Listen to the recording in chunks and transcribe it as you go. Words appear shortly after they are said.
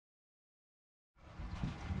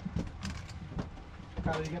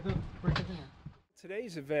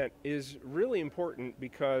Today's event is really important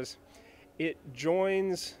because it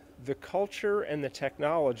joins the culture and the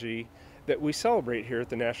technology that we celebrate here at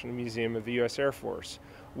the National Museum of the U.S. Air Force.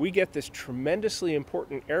 We get this tremendously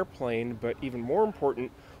important airplane, but even more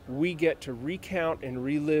important, we get to recount and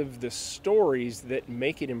relive the stories that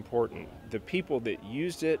make it important. The people that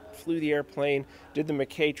used it, flew the airplane, did the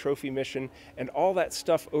McKay Trophy mission, and all that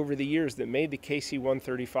stuff over the years that made the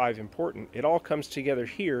KC-135 important. It all comes together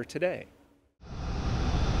here today.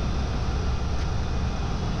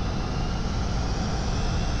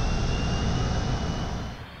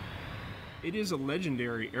 It is a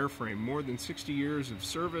legendary airframe, more than 60 years of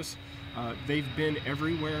service. They've been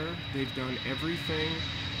everywhere, they've done everything.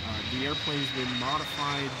 The airplane's been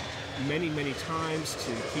modified many, many times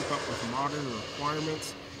to keep up with modern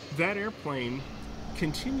requirements. That airplane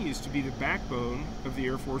continues to be the backbone of the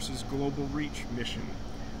Air Force's Global Reach mission.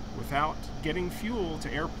 Without getting fuel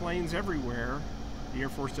to airplanes everywhere, the Air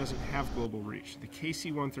Force doesn't have global reach. The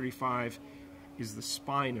KC-135 is the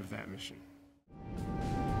spine of that mission.